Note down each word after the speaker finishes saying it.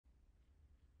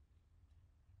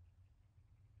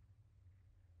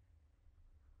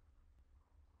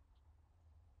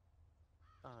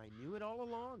I knew it all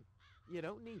along. You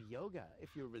don't need yoga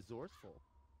if you're resourceful.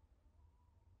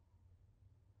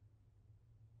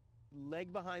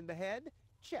 Leg behind the head?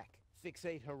 Check.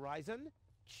 Fixate horizon?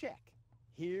 Check.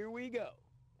 Here we go.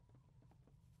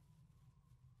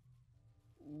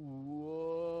 Whoa.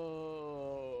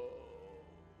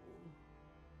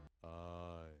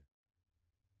 I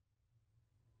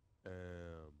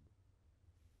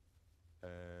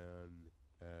am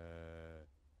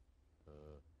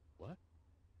what?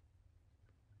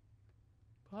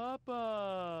 Pop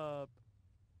up.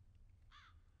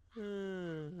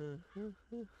 And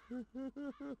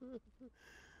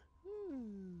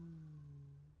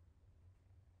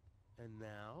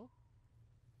now?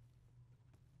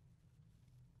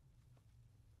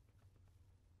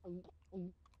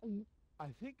 I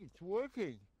think it's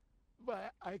working,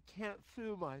 but I can't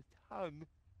feel my tongue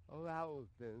loudly.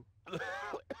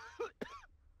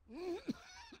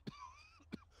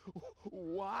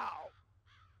 Wow!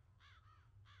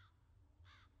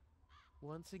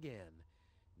 Once again,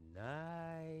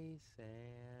 nice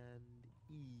and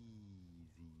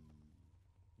easy.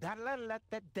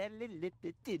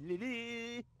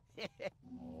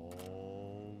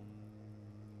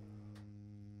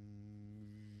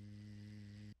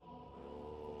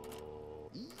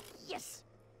 Yes!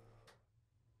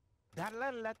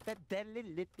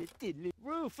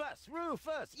 Rufus!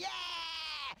 Rufus! Yeah!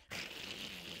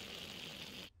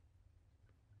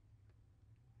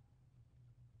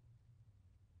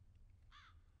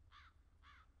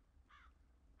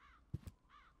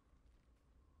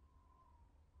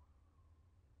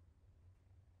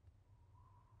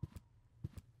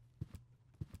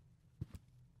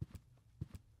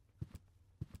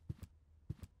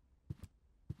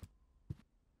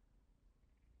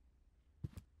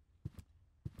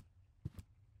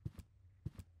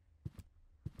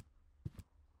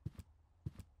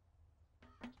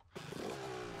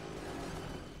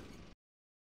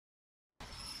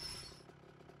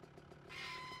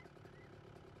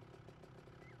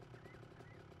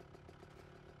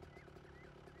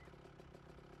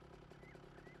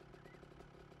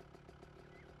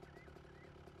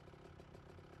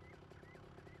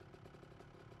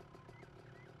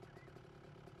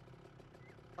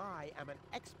 I am an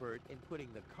expert in putting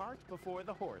the cart before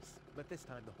the horse, but this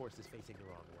time the horse is facing the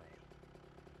wrong way.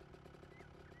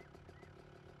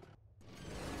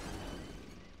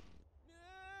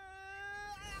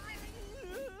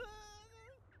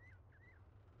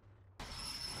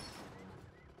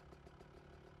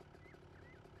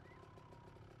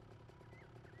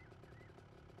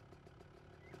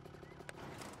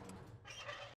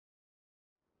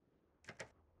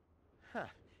 Huh.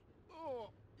 Oh,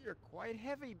 you're quite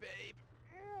heavy, babe.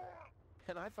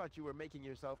 And I thought you were making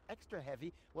yourself extra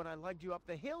heavy when I lugged you up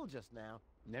the hill just now.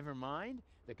 Never mind.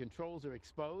 The controls are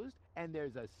exposed, and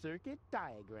there's a circuit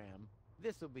diagram.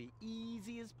 This'll be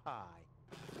easy as pie.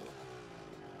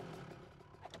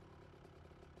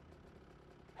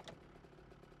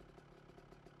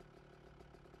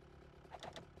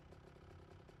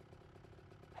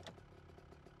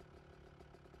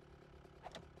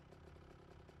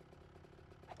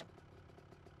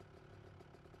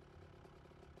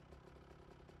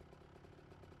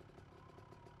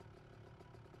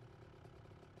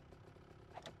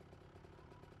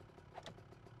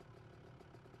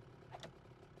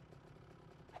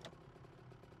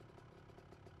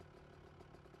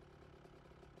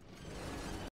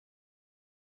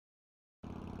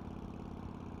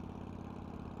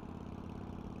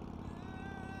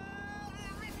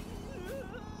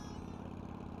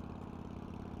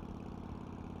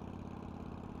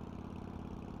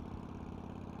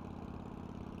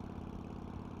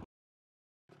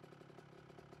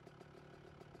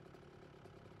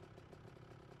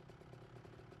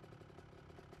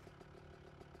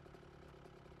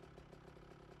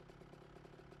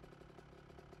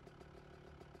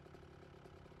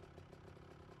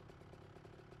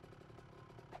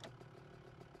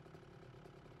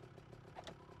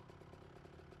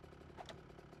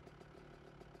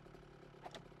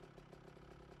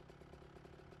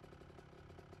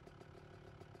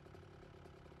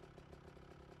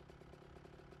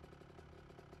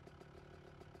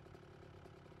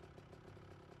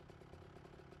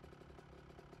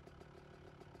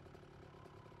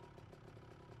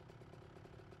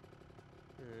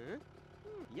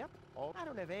 Yep. Oh, I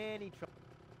don't have any trouble.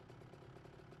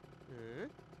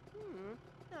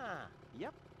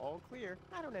 Yep. All clear.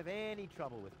 I don't have any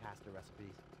trouble with pasta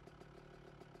recipes.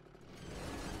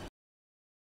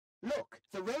 Look,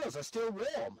 the rails are still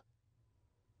warm.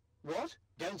 What?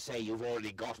 Don't say you've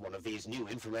already got one of these new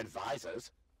infrared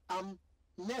visors.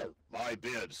 No. My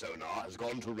beard sonar has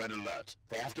gone to red alert.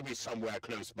 They have to be somewhere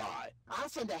close by. I'll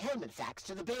send a helmet fax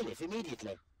to the bailiff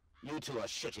immediately. You two are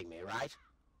shitting me, right?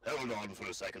 Hold on for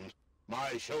a second.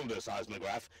 My shoulder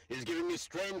seismograph is giving me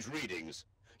strange readings.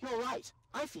 You're right.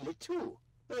 I feel it too.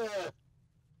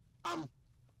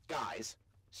 Guys,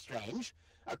 strange.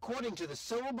 According to the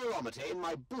soul barometer in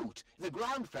my boot, the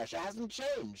ground pressure hasn't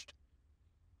changed.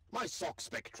 My sock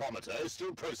spectrometer is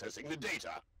still processing the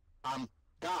data.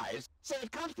 Guys, so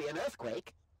it can't be an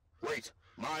earthquake. Wait,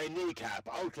 my kneecap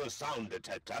ultrasound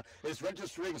detector is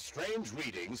registering strange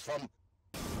readings from...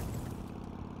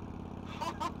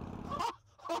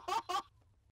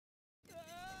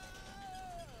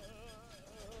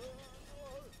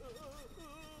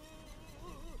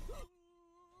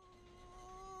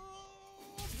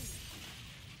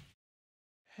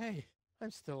 Hey,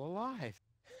 I'm still alive.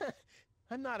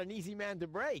 I'm not an easy man to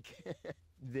break.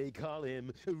 They call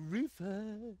him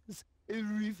Rufus.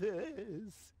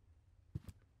 Rufus.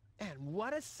 And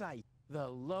what a sight. The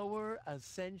Lower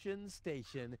Ascension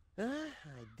Station. I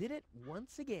did it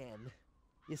once again.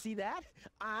 You see that?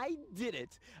 I did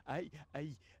it.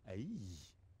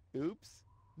 Oops.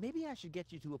 Maybe I should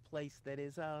get you to a place that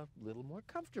is a little more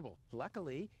comfortable.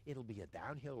 Luckily, it'll be a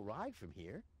downhill ride from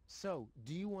here. So,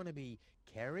 do you want to be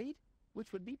carried?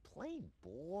 Which would be plain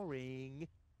boring.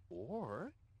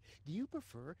 Or do you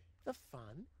prefer the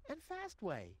fun and fast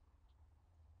way?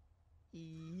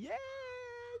 Yes!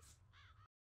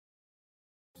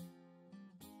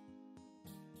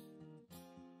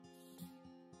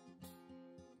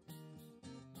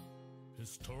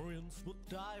 Historians would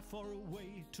die for a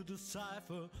way to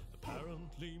decipher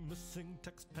apparently missing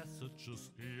text passages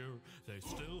here. They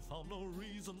still found no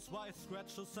reasons why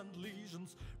scratches and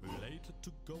lesions related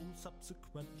to ghosts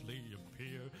subsequently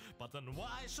appear. But then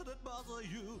why should it bother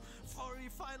you? For he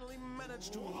finally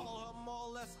managed to haul her more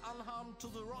or less unharmed to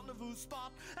the rendezvous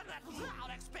spot, and that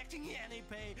without expecting any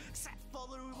pay except for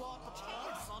the reward.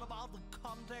 But it's not about the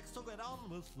context, so get on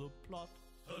with the plot.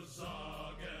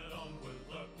 Huzzah, get on with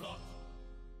the plot.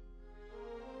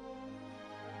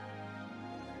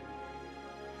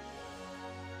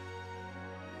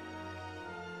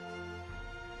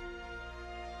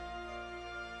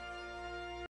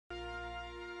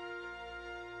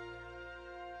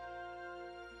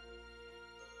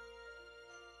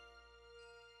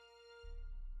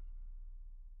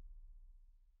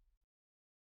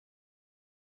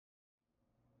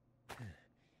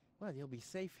 Well, you'll be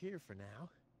safe here for now.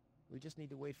 We just need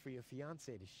to wait for your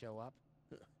fiancé to show up.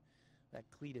 That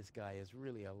Cletus guy is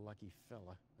really a lucky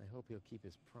fella. I hope he'll keep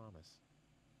his promise.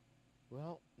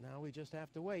 Well, now we just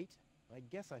have to wait. I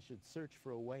guess I should search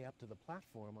for a way up to the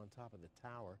platform on top of the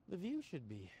tower. The view should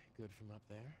be good from up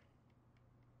there.